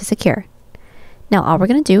of 1 to secure. Now all we're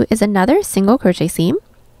going to do is another single crochet seam,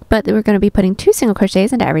 but we're going to be putting 2 single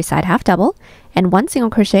crochets into every side half double and 1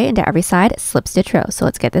 single crochet into every side slip stitch row. So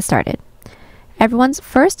let's get this started. Everyone's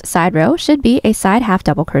first side row should be a side half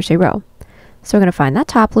double crochet row. So we're going to find that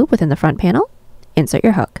top loop within the front panel, insert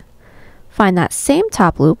your hook. Find that same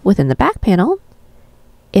top loop within the back panel,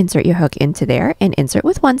 insert your hook into there, and insert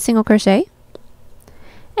with 1 single crochet.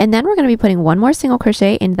 And then we're going to be putting 1 more single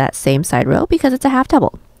crochet into that same side row because it's a half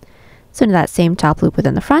double. So into that same top loop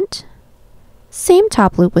within the front, same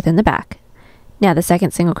top loop within the back. Now the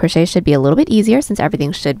second single crochet should be a little bit easier since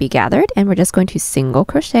everything should be gathered, and we're just going to single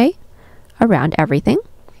crochet around everything.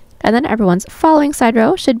 And then everyone's following side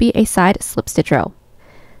row should be a side slip stitch row.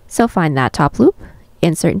 So find that top loop,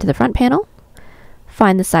 insert into the front panel,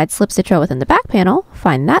 find the side slip stitch row within the back panel,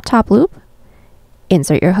 find that top loop,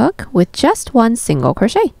 insert your hook with just 1 single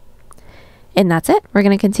crochet. And that's it. We're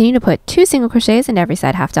going to continue to put 2 single crochets into every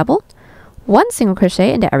side half double, 1 single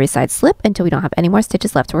crochet into every side slip until we don't have any more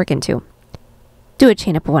stitches left to work into. Do a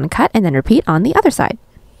chain up of 1 cut and then repeat on the other side.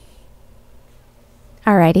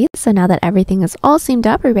 Alrighty, so now that everything is all seamed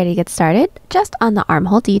up, we're ready to get started just on the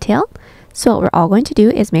armhole detail. So what we're all going to do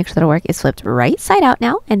is make sure that our work is flipped right side out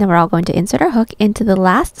now, and then we're all going to insert our hook into the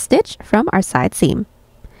last stitch from our side seam.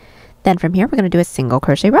 Then from here, we're going to do a single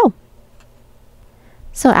crochet row.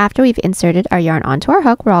 So after we've inserted our yarn onto our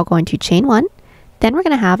hook, we're all going to chain 1. Then we're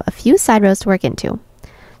going to have a few side rows to work into.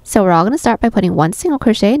 So we're all going to start by putting 1 single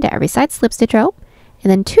crochet into every side slip stitch row, and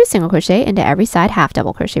then 2 single crochet into every side half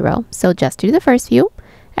double crochet row. So just to do the first few,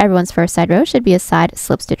 everyone's first side row should be a side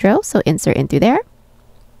slip stitch row, so insert in through there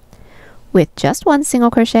with just 1 single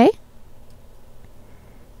crochet,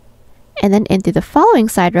 and then in through the following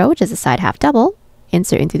side row, which is a side half double,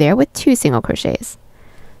 insert in through there with 2 single crochets.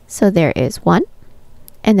 So there is 1,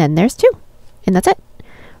 and then there's 2, and that's it.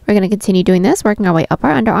 We're going to continue doing this, working our way up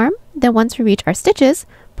our underarm. Then once we reach our stitches,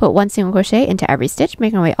 put 1 single crochet into every stitch,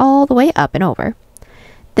 making our way all the way up and over.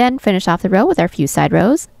 Then finish off the row with our few side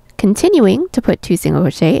rows, continuing to put 2 single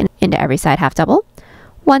crochet into every side half double,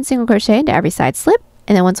 1 single crochet into every side slip,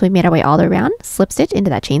 and then once we've made our way all the way around, slip stitch into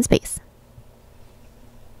that chain space.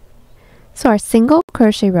 So our single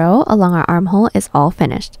crochet row along our armhole is all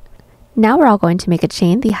finished. Now we're all going to make a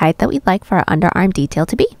chain the height that we'd like for our underarm detail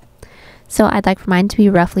to be. So I'd like for mine to be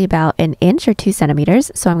roughly about 1 inch or 2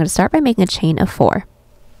 centimeters, so I'm going to start by making a chain of 4.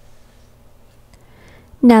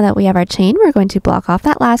 Now that we have our chain, we're going to block off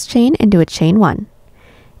that last chain and do a chain 1.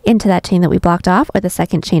 Into that chain that we blocked off, or the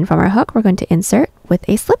second chain from our hook, we're going to insert with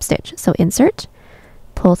a slip stitch. So insert,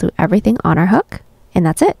 pull through everything on our hook, and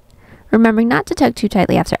that's it. Remembering not to tug too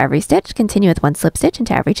tightly after every stitch, continue with 1 slip stitch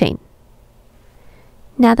into every chain.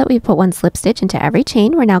 Now that we've put 1 slip stitch into every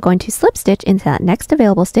chain, we're now going to slip stitch into that next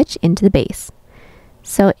available stitch into the base.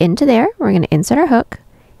 So into there, we're going to insert our hook,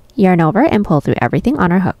 yarn over, and pull through everything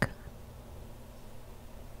on our hook.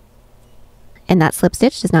 And that slip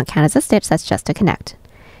stitch does not count as a stitch, that's just to connect.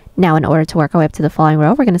 Now in order to work our way up to the following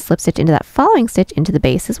row, we're going to slip stitch into that following stitch into the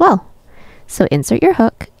base as well. So insert your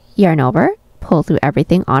hook, yarn over, pull through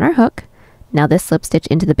everything on our hook. Now this slip stitch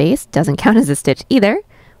into the base doesn't count as a stitch either.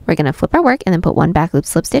 We're going to flip our work and then put 1 back loop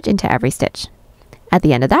slip stitch into every stitch. At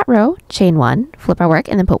the end of that row, chain 1, flip our work,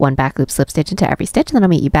 and then put 1 back loop slip stitch into every stitch, and then I'll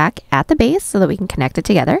meet you back at the base so that we can connect it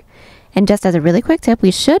together. And just as a really quick tip,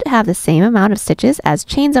 we should have the same amount of stitches as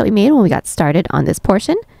chains that we made when we got started on this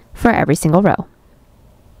portion for every single row.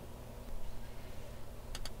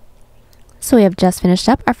 So we have just finished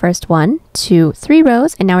up our first 1, 2, 3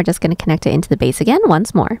 rows, and now we're just going to connect it into the base again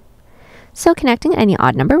once more. So connecting any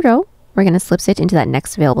odd number row, we're going to slip stitch into that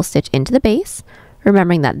next available stitch into the base,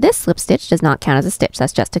 remembering that this slip stitch does not count as a stitch,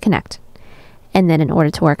 that's just to connect. And then in order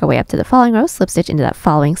to work our way up to the following row, slip stitch into that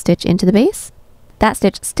following stitch into the base. That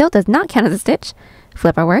stitch still does not count as a stitch.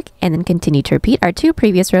 Flip our work, and then continue to repeat our 2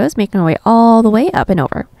 previous rows, making our way all the way up and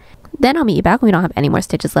over. Then I'll meet you back when we don't have any more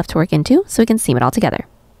stitches left to work into, so we can seam it all together.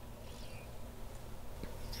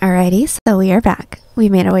 Alrighty, so we are back.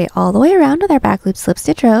 We've made our way all the way around with our back loop slip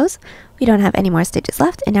stitch rows. We don't have any more stitches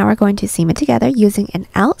left, and now we're going to seam it together using an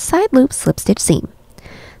outside loop slip stitch seam.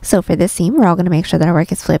 So for this seam, we're all going to make sure that our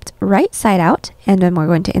work is flipped right side out, and then we're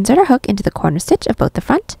going to insert our hook into the corner stitch of both the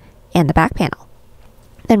front and the back panel.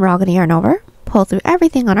 Then we're all going to yarn over, pull through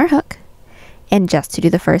everything on our hook, and just to do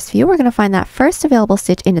the first few, we're going to find that first available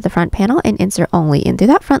stitch into the front panel and insert only into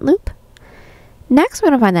that front loop. Next, we're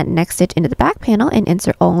going to find that next stitch into the back panel and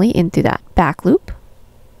insert only into that back loop.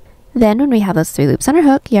 Then when we have those 3 loops on our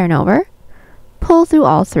hook, yarn over, pull through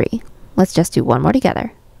all 3. Let's just do 1 more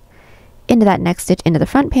together. Into that next stitch into the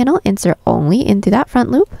front panel, insert only into that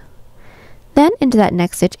front loop. Then into that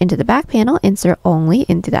next stitch into the back panel, insert only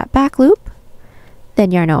into that back loop.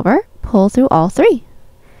 Then yarn over, pull through all 3.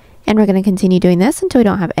 And we're going to continue doing this until we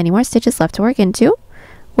don't have any more stitches left to work into.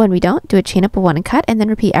 When we don't, do a chain up of 1 and cut, and then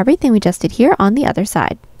repeat everything we just did here on the other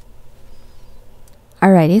side.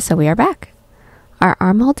 Alrighty, so we are back. Our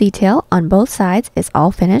armhole detail on both sides is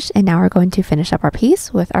all finished, and now we're going to finish up our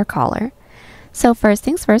piece with our collar. So first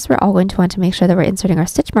things first, we're all going to want to make sure that we're inserting our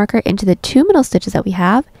stitch marker into the 2 middle stitches that we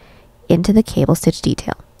have into the cable stitch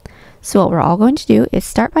detail. So what we're all going to do is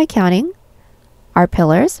start by counting our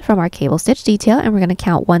pillars from our cable stitch detail, and we're going to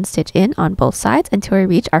count 1 stitch in on both sides until we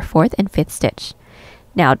reach our 4th and 5th stitch.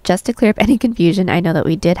 Now, just to clear up any confusion, I know that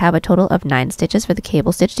we did have a total of 9 stitches for the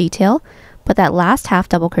cable stitch detail, but that last half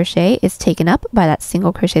double crochet is taken up by that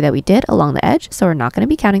single crochet that we did along the edge, so we're not going to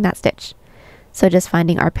be counting that stitch. So just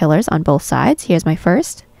finding our pillars on both sides. Here's my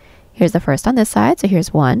first. Here's the first on this side, so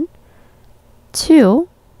here's 1, 2,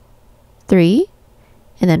 3,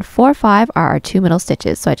 and then 4, 5 are our 2 middle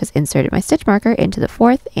stitches. So I just inserted my stitch marker into the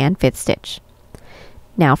 4th and 5th stitch.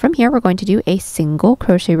 Now from here, we're going to do a single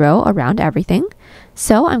crochet row around everything.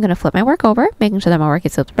 So I'm going to flip my work over, making sure that my work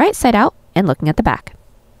is flipped right side out and looking at the back.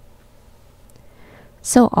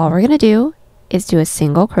 So all we're going to do is do a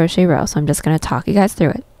single crochet row. So I'm just going to talk you guys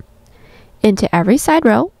through it. Into every side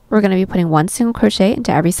row, we're going to be putting 1 single crochet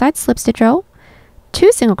into every side slip stitch row,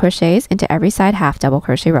 2 single crochets into every side half double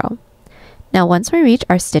crochet row. Now once we reach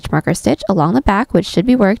our stitch marker stitch along the back, which should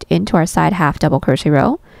be worked into our side half double crochet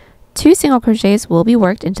row, 2 single crochets will be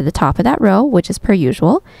worked into the top of that row, which is per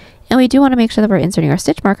usual, and we do want to make sure that we're inserting our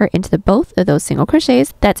stitch marker into both of those single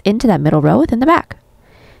crochets that's into that middle row within the back.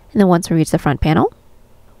 And then once we reach the front panel,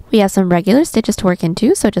 we have some regular stitches to work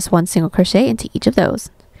into, so just 1 single crochet into each of those.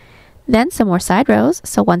 Then some more side rows,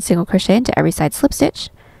 so 1 single crochet into every side slip stitch,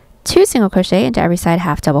 2 single crochet into every side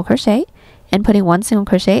half double crochet, and putting 1 single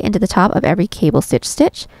crochet into the top of every cable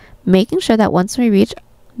stitch, making sure that once we reach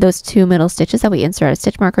those 2 middle stitches that we insert our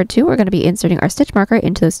stitch marker to, we're going to be inserting our stitch marker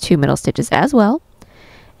into those 2 middle stitches as well,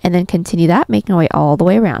 and then continue that, making our way all the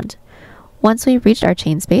way around. Once we've reached our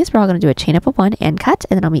chain space, we're all going to do a chain up of 1 and cut,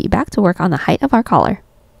 and then I'll meet you back to work on the height of our collar.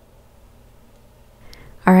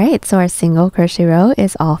 Alright, so our single crochet row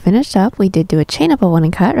is all finished up. We did do a chain up of 1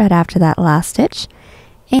 and cut right after that last stitch,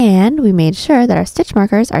 and we made sure that our stitch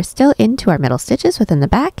markers are still into our middle stitches within the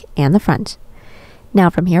back and the front.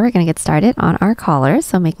 Now from here, we're going to get started on our collar,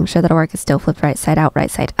 so making sure that our work is still flipped right side out, right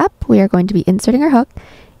side up, we are going to be inserting our hook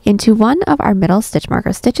into one of our middle stitch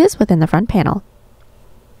marker stitches within the front panel.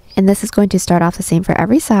 And this is going to start off the same for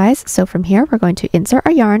every size, so from here we're going to insert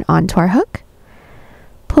our yarn onto our hook,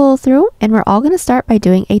 pull through, and we're all going to start by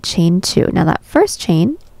doing a chain 2. Now that first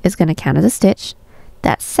chain is going to count as a stitch.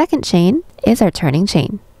 That second chain is our turning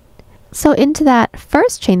chain. So into that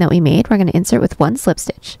first chain that we made, we're going to insert with 1 slip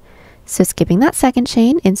stitch. So skipping that second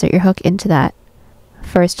chain, insert your hook into that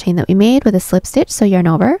first chain that we made with a slip stitch, so yarn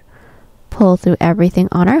over, pull through everything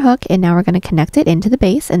on our hook, and now we're going to connect it into the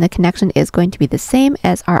base, and the connection is going to be the same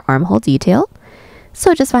as our armhole detail.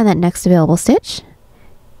 So just find that next available stitch,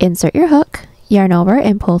 insert your hook, yarn over,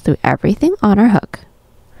 and pull through everything on our hook.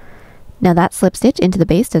 Now that slip stitch into the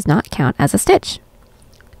base does not count as a stitch.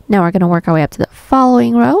 Now we're going to work our way up to the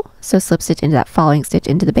following row, so slip stitch into that following stitch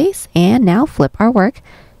into the base, and now flip our work.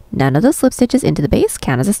 None of those slip stitches into the base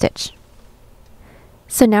count as a stitch.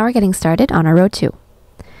 So now we're getting started on our row 2.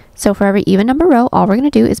 So for every even number row, all we're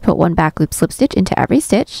going to do is put 1 back loop slip stitch into every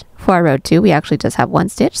stitch. For our row 2, we actually just have 1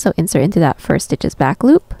 stitch, so insert into that first stitch's back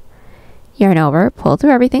loop, yarn over, pull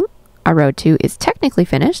through everything. Our row 2 is technically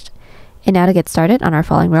finished. And now to get started on our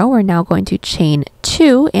following row, we're now going to chain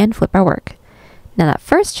 2 and flip our work. Now that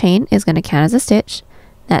first chain is going to count as a stitch.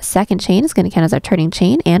 That second chain is going to count as our turning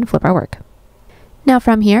chain and flip our work. Now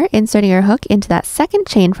from here, inserting our hook into that second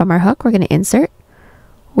chain from our hook, we're going to insert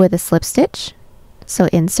with a slip stitch. So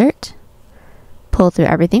insert, pull through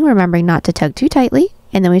everything, remembering not to tug too tightly,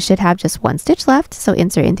 and then we should have just 1 stitch left, so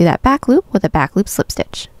insert into that back loop with a back loop slip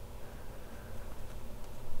stitch.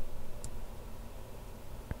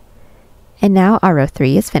 And now our row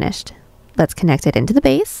 3 is finished. Let's connect it into the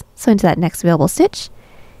base, so into that next available stitch,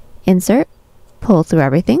 insert, pull through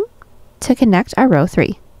everything to connect our row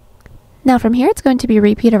 3. Now from here, it's going to be a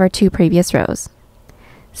repeat of our 2 previous rows.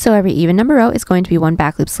 So every even number row is going to be 1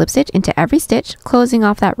 back loop slip stitch into every stitch, closing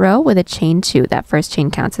off that row with a chain 2. That first chain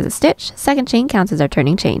counts as a stitch, second chain counts as our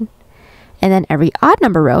turning chain. And then every odd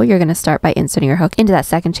number row, you're going to start by inserting your hook into that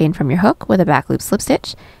second chain from your hook with a back loop slip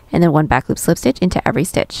stitch, and then 1 back loop slip stitch into every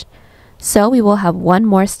stitch. So we will have 1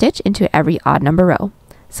 more stitch into every odd number row.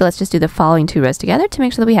 So let's just do the following 2 rows together to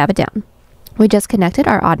make sure that we have it down. We just connected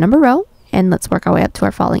our odd number row, and let's work our way up to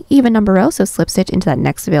our following even number row. So slip stitch into that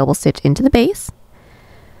next available stitch into the base,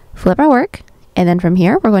 flip our work, and then from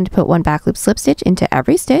here we're going to put 1 back loop slip stitch into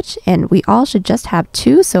every stitch, and we all should just have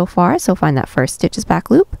 2 so far. So find that first stitch's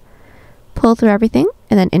back loop, pull through everything,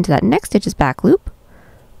 and then into that next stitch's back loop,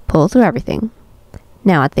 pull through everything.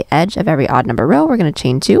 Now at the edge of every odd number row, we're going to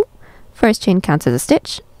chain 2. First chain counts as a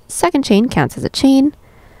stitch, second chain counts as a chain,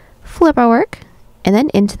 flip our work, and then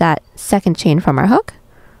into that second chain from our hook,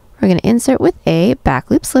 we're going to insert with a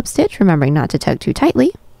back loop slip stitch, remembering not to tug too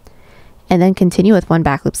tightly, and then continue with 1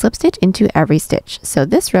 back loop slip stitch into every stitch. So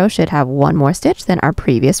this row should have 1 more stitch than our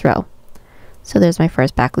previous row. So there's my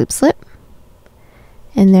first back loop slip,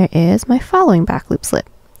 and there is my following back loop slip.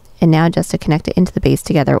 And now just to connect it into the base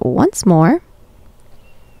together once more,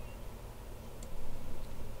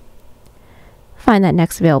 find that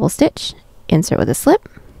next available stitch, insert with a slip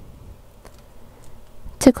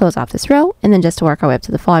to close off this row, and then just to work our way up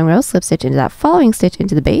to the following row, slip stitch into that following stitch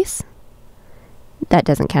into the base. That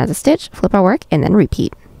doesn't count as a stitch, flip our work, and then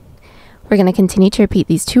repeat. We're going to continue to repeat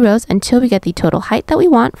these 2 rows until we get the total height that we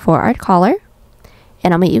want for our collar.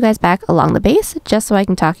 And I'll meet you guys back along the base just so I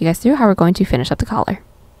can talk you guys through how we're going to finish up the collar.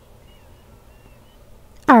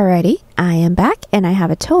 Alrighty, I am back and I have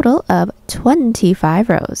a total of 25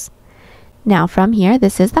 rows. Now from here,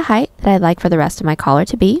 this is the height that I'd like for the rest of my collar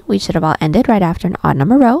to be. We should have all ended right after an odd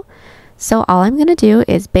number row. So all I'm going to do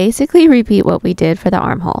is basically repeat what we did for the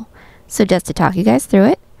armhole. So just to talk you guys through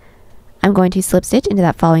it, I'm going to slip stitch into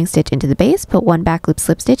that following stitch into the base, put 1 back loop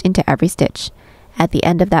slip stitch into every stitch. At the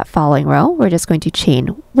end of that following row, we're just going to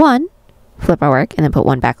chain 1, flip our work, and then put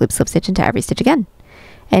 1 back loop slip stitch into every stitch again.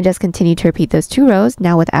 And just continue to repeat those 2 rows,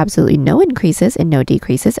 now with absolutely no increases and no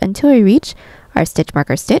decreases until we reach our stitch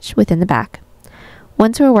marker stitch within the back.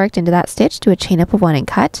 Once we're worked into that stitch, do a chain up of 1 and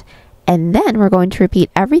cut, and then we're going to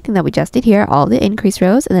repeat everything that we just did here, all the increase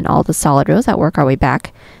rows and then all the solid rows that work our way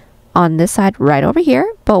back on this side right over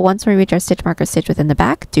here. But once we reach our stitch marker stitch within the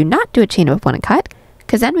back, do not do a chain up of 1 and cut,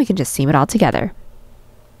 because then we can just seam it all together.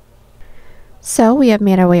 So we have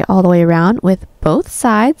made our way all the way around with both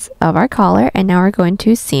sides of our collar, and now we're going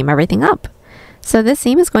to seam everything up. So this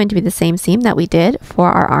seam is going to be the same seam that we did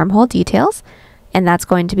for our armhole details, and that's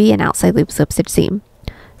going to be an outside loop slip stitch seam.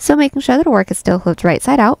 So making sure that our work is still flipped right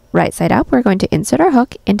side out, we're going to insert our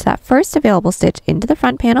hook into that first available stitch into the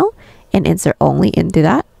front panel and insert only into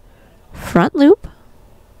that front loop,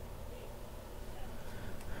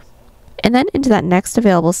 and then into that next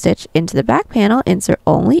available stitch into the back panel, insert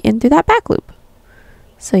only into that back loop.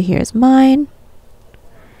 So here's mine,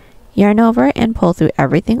 yarn over and pull through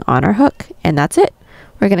everything on our hook, and that's it.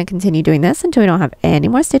 We're going to continue doing this until we don't have any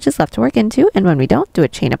more stitches left to work into, and when we don't, do a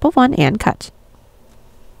chain up of 1 and cut.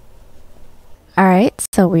 Alright,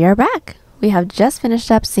 so we are back. We have just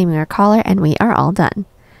finished up seaming our collar and we are all done.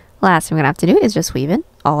 Last thing we're going to have to do is just weave in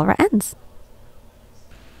all of our ends.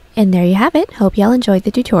 And there you have it. Hope y'all enjoyed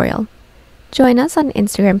the tutorial. Join us on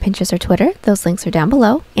Instagram, Pinterest, or Twitter. Those links are down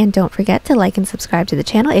below. And don't forget to like and subscribe to the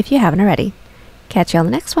channel if you haven't already. Catch you on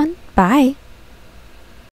the next one. Bye!